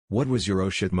What was your oh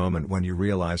shit moment when you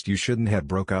realized you shouldn't have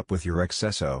broke up with your ex?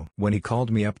 So when he called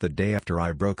me up the day after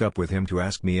I broke up with him to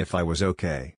ask me if I was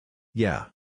okay. Yeah.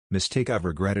 Mistake I've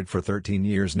regretted for 13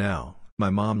 years now. My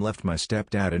mom left my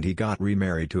stepdad and he got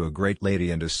remarried to a great lady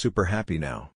and is super happy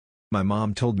now. My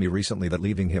mom told me recently that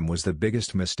leaving him was the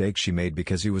biggest mistake she made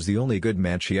because he was the only good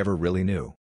man she ever really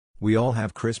knew. We all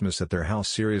have Christmas at their house.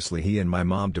 Seriously, he and my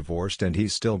mom divorced and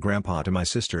he's still grandpa to my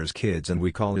sister's kids and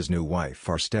we call his new wife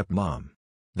our stepmom.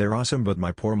 They're awesome, but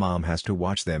my poor mom has to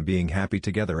watch them being happy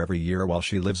together every year while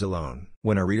she lives alone.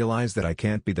 When I realized that I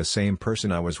can't be the same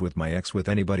person I was with my ex with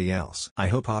anybody else. I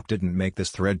hope Pop didn't make this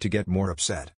thread to get more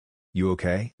upset. You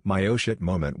okay? My oh shit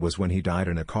moment was when he died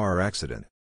in a car accident.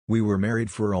 We were married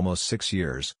for almost 6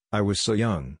 years, I was so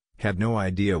young, had no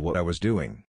idea what I was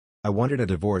doing. I wanted a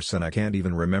divorce and I can't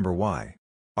even remember why.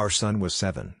 Our son was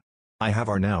 7. I have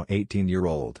our now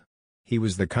 18-year-old. He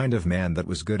was the kind of man that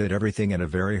was good at everything and a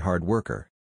very hard worker.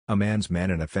 A man's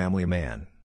man and a family man.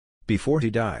 Before he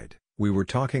died, we were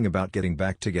talking about getting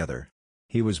back together.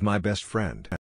 He was my best friend.